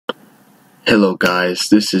Hello guys,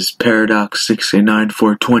 this is Gamer68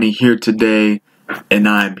 420 here today, and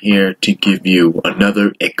I'm here to give you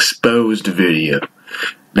another exposed video.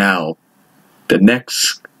 Now, the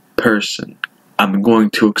next person I'm going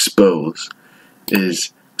to expose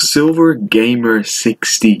is Silver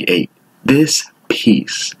Gamer68. This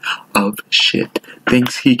piece of shit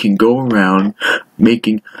thinks he can go around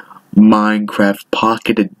making Minecraft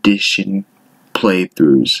Pocket Edition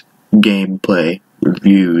playthroughs, gameplay,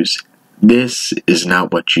 reviews. This is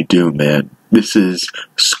not what you do, man. This is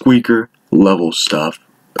squeaker level stuff.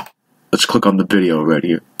 Let's click on the video right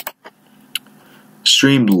here.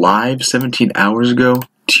 Streamed live 17 hours ago.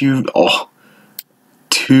 Two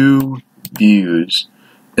views.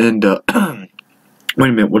 And, wait a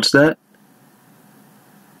minute, what's that?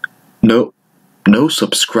 No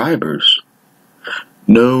subscribers.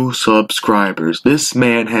 No subscribers. This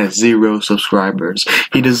man has 0 subscribers.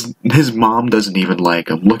 His mom doesn't even like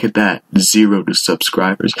him. Look at that. 0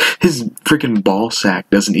 subscribers. His freaking ballsack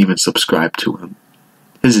doesn't even subscribe to him.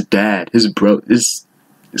 His dad, this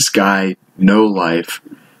guy, no life.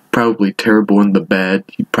 Probably terrible in the bed.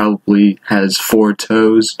 He probably has 4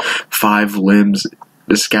 toes, 5 limbs.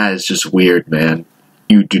 This guy is just weird, man.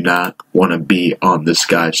 You do not want to be on this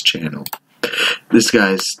guy's channel. This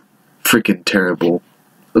guy's freaking terrible.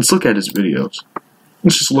 Let's look at his videos.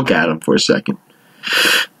 Let's just look at him for a second.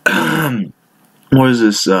 What is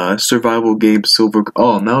this? Survival game silver.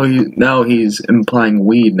 Oh, now he's implying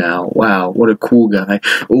weed now. Wow, what a cool guy.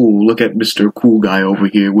 Oh, look at Mr. Cool Guy over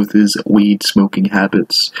here with his weed smoking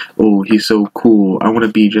habits. Oh, he's so cool. I want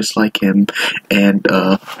to be just like him. And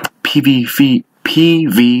PvP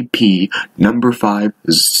number 5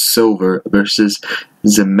 Silver versus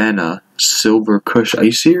Zemena Silver Kush. Are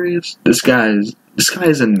you serious? This guy is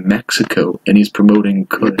in Mexico and he's promoting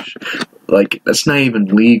Kush. Like, that's not even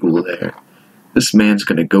legal there. This man's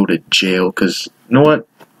gonna go to jail because, you know what?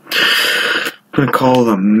 I'm gonna call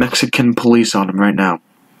the Mexican police on him right now.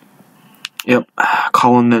 Yep,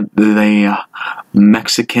 calling the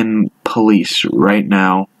Mexican police right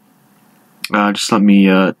now. Just let me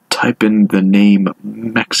type in the name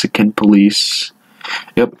Mexican police.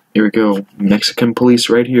 Yep, here we go. Mexican police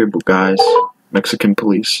right here, guys. Mexican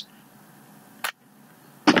police.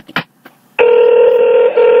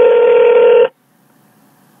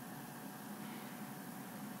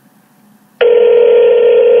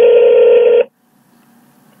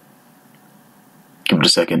 Give it a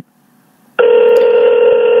second.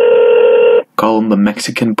 Call them the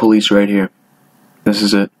Mexican police right here. This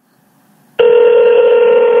is it.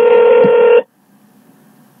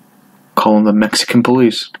 Calling the Mexican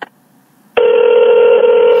police.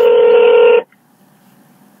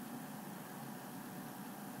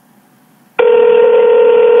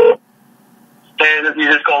 Hey, you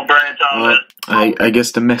just called Brian Thomas. I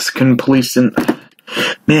guess the Mexican police didn't.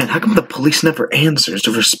 Man, how come the police never answers?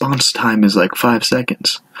 The response time is like 5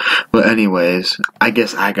 seconds. But anyways, I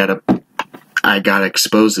guess I gotta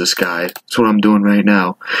expose this guy. That's what I'm doing right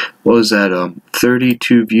now. What was that?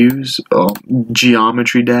 32 views? Oh,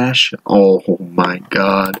 Geometry Dash? Oh my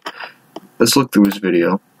god. Let's look through his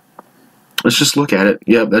video. Let's just look at it.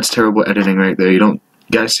 Yep, that's terrible editing right there. You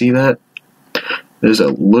guys see that? There's a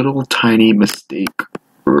little tiny mistake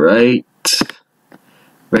right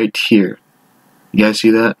here. You guys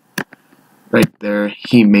see that? Right there,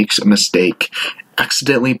 he makes a mistake.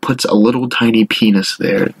 Accidentally puts a little tiny penis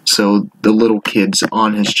there, so the little kids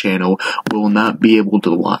on his channel will not be able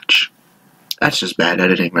to watch. That's just bad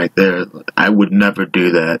editing right there. I would never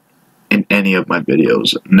do that in any of my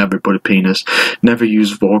videos. Never put a penis, never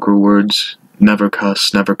use vulgar words, never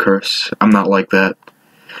cuss, never curse. I'm not like that.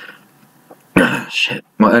 Shit.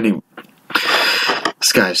 Well, anyway,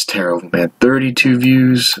 this guy's terrible, man. 32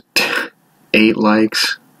 views, 8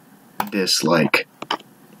 likes, dislike.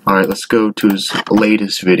 Alright, let's go to his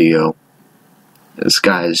latest video. This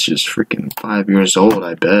guy is just freaking 5 years old,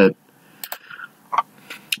 I bet.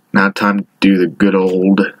 Now time to do the good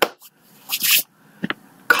old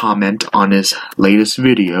comment on his latest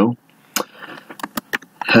video.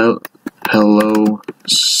 Hello,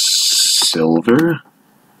 Silver.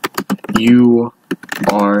 You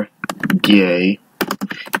are gay.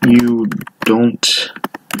 You don't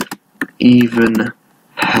even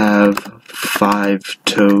have 5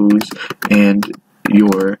 toes, and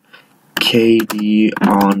your KD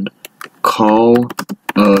on Call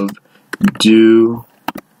of Duty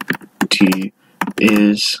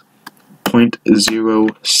is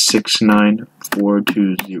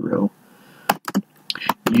 0.069420.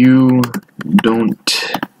 You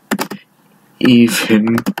don't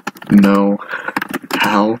even know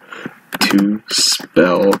how to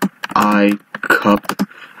spell I cup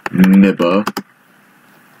nibba.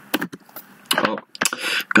 Oh,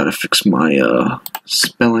 gotta fix my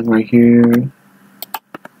spelling right here.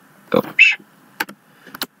 Oh, shoot.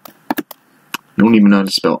 I don't even know how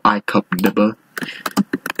to spell I cup nibba.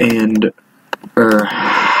 And her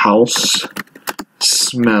house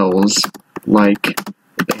smells like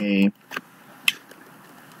a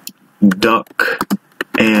duck,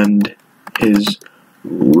 and his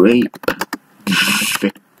rape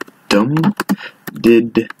victim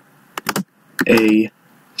did a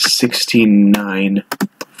 69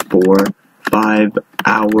 for 5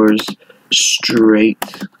 hours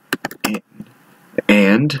straight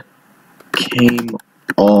and came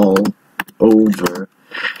all over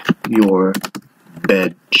your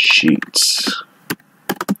bed sheets.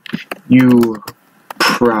 You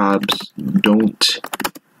probs don't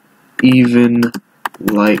even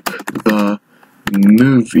like the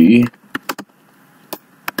movie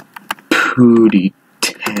Pootie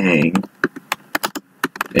Tang,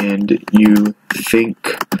 and you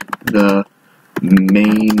think the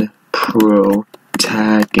main protagonist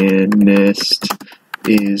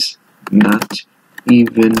is not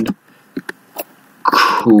even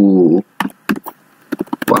cool.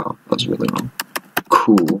 Wow, that was really wrong.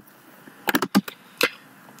 Cool.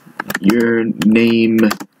 Your name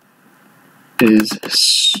is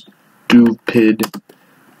stupid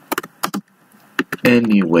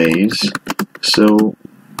anyways, so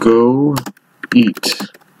go eat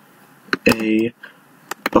a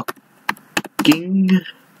fucking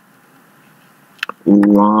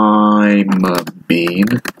lima bean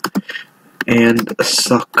and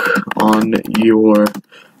suck on your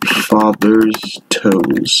father's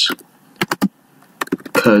toes,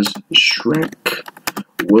 'cause Shrek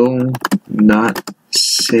will not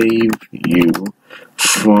save you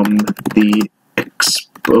from the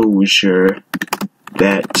exposure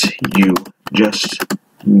that you just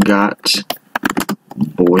got,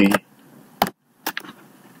 boy.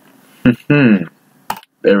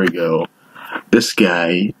 There we go. This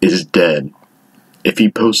guy is dead. If he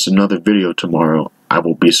posts another video tomorrow, I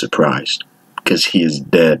will be surprised, because he is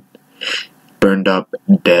dead. Burned up,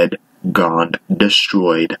 dead, gone,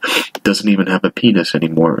 destroyed. Doesn't even have a penis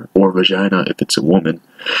anymore, or vagina if it's a woman.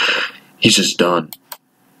 He's just done.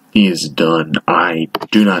 He is done. I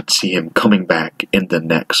do not see him coming back in the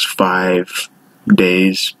next 5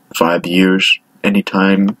 days, 5 years,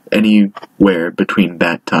 anytime, anywhere between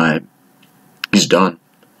that time. He's done.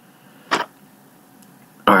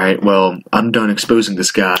 Alright, well, I'm done exposing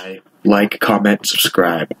this guy. Like, comment,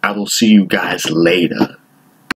 subscribe. I will see you guys later.